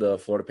looking like the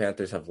Florida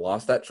Panthers have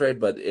lost that trade.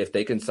 But if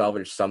they can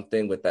salvage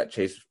something with that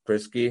Chase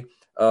Prisky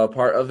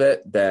part of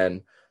it,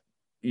 then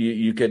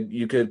you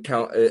could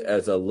count it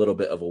as a little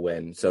bit of a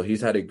win. So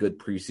he's had a good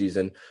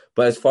preseason.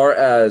 But as far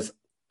as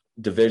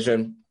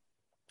division,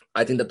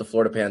 I think that the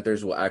Florida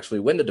Panthers will actually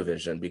win the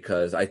division,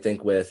 because I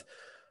think with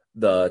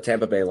the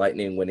Tampa Bay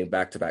Lightning winning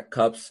back-to-back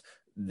cups,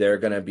 they're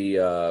going to be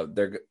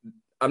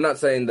I'm not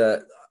saying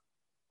that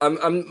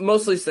I'm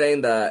mostly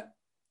saying that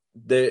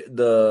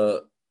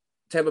the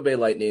Tampa Bay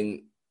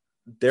Lightning,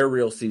 their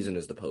real season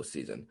is the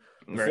postseason.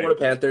 The Florida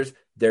Panthers,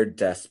 they're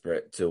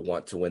desperate to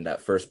want to win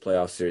that first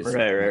playoff series.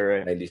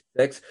 Right.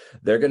 96.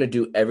 They're going to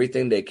do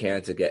everything they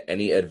can to get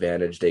any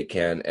advantage they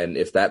can. And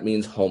if that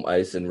means home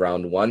ice in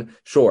round one,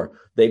 sure.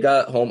 They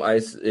got home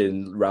ice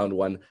in round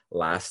one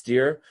last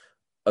year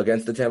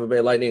against the Tampa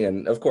Bay Lightning,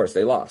 and of course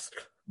they lost.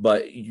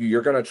 But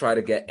you're going to try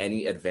to get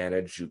any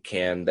advantage you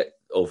can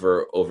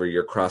over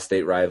your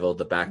cross-state rival,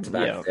 the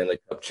back-to-back Stanley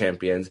Cup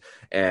champions.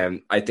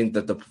 And I think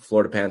that the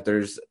Florida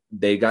Panthers,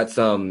 they got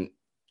a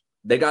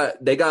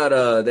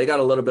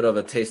little bit of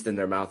a taste in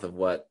their mouth of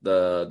what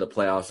the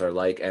playoffs are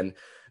like. And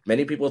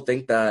many people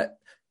think that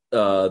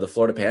the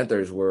Florida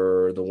Panthers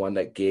were the one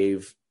that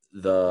gave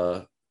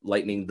the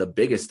Lightning the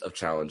biggest of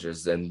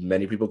challenges, and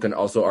many people can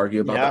also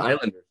argue about the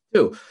Islanders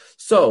too.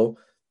 So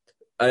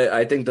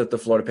I think that the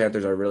Florida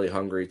Panthers are really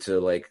hungry to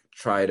like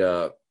try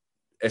to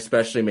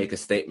especially make a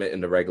statement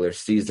in the regular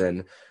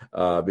season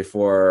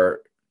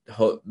before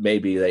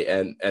maybe they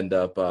end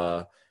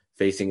up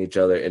facing each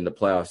other in the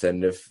playoffs.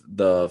 And if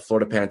the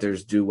Florida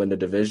Panthers do win the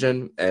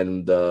division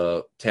and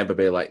the Tampa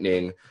Bay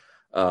Lightning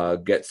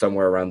get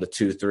somewhere around the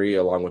 2-3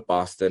 along with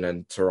Boston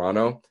and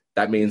Toronto,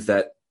 that means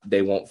that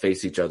they won't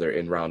face each other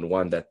in round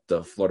one, that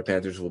the Florida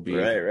Panthers will be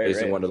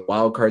facing one of the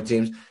wild card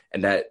teams,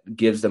 and that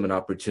gives them an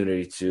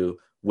opportunity to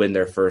win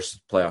their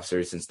first playoff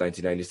series since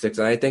 1996.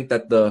 And I think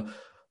that the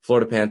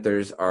Florida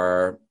Panthers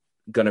are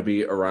going to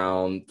be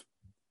around.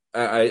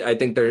 I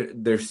think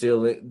they're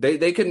still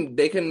they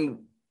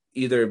can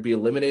either be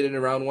eliminated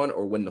in round one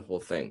or win the whole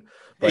thing.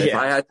 But if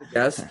I had to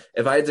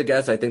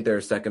guess, I think they're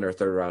a second or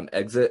third round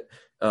exit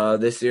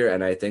this year,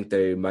 and I think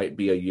they might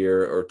be a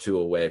year or two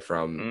away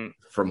from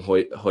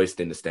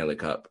hoisting the Stanley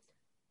Cup.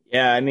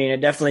 Yeah, I mean, it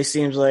definitely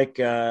seems like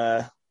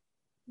I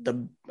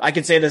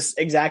could say this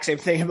exact same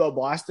thing about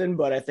Boston,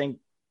 but I think,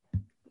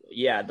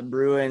 the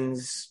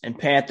Bruins and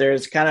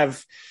Panthers kind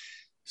of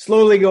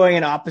slowly going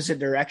in opposite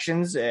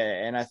directions,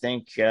 and I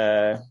think,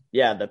 the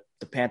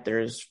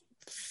Panthers'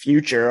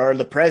 future or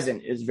the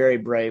present is very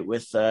bright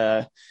with,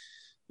 Alexander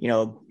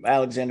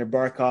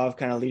Barkov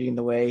kind of leading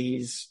the way.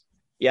 He's,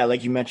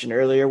 like you mentioned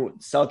earlier,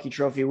 Selke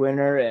Trophy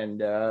winner,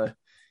 and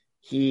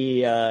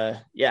he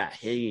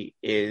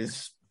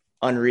is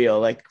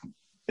unreal. Like,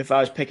 if I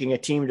was picking a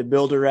team to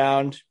build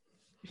around,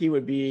 he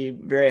would be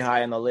very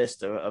high on the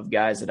list of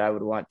guys that I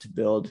would want to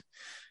build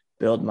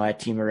my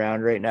team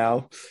around right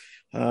now.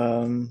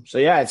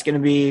 It's going to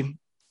be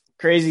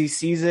crazy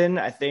season.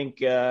 I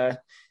think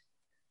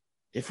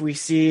if we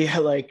see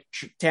like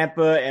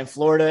Tampa and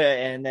Florida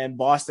and then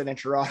Boston and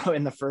Toronto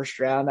in the first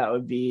round, that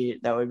would be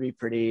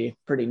pretty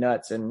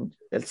nuts. And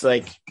it's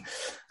like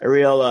a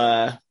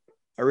real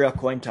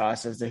coin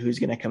toss as to who's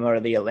going to come out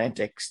of the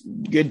Atlantic.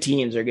 Good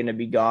teams are going to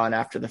be gone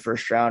after the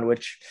first round,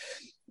 which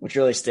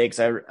really stinks.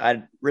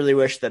 I really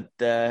wish that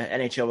the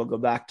NHL will go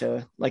back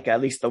to like at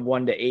least the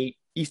 1-8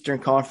 Eastern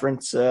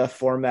Conference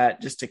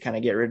format, just to kind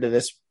of get rid of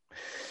this.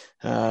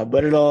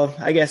 But it'll,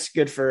 I guess,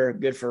 good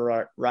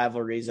for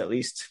rivalries at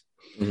least.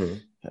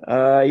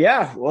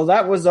 Mm-hmm. Well,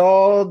 that was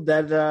all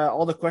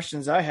the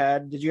questions I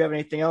had. Did you have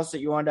anything else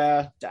that you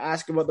wanted to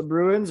ask about the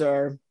Bruins,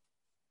 or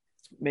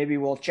maybe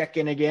we'll check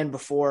in again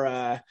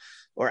before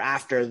or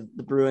after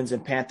the Bruins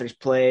and Panthers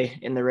play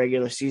in the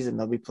regular season?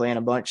 They'll be playing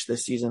a bunch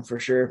this season for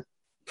sure.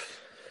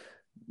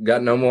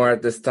 Got no more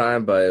at this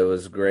time, but it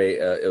was great.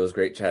 It was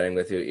great chatting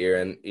with you,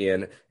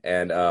 Ian.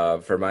 And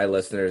for my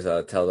listeners,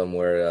 tell them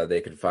where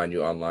they can find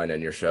you online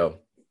and your show.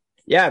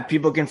 Yeah,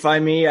 people can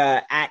find me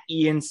at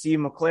Ian C.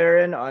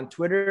 McLaren on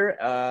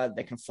Twitter.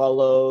 They can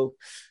follow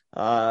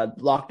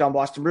Locked On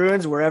Boston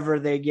Bruins wherever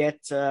they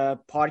get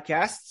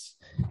podcasts.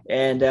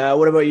 And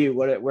what about you?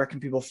 Where can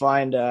people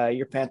find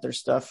your Panthers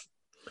stuff?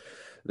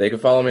 They can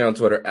follow me on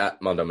Twitter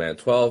at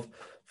MondoMan12.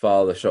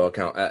 Follow the show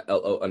account at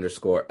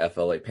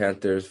LO_FLA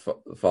Panthers.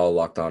 Follow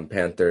Locked On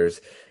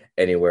Panthers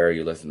anywhere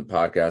you listen to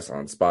podcasts,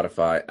 on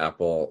Spotify,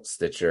 Apple,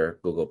 Stitcher,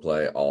 Google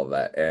Play, all of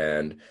that.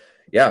 And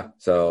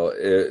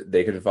so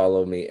they can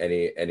follow me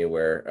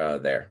anywhere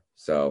there.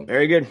 So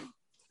very good.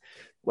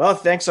 Well,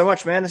 thanks so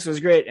much, man. This was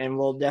great, and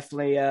we'll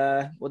definitely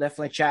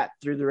chat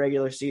through the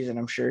regular season,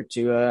 I'm sure,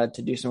 to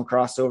do some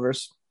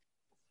crossovers.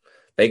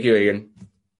 Thank you, Ian.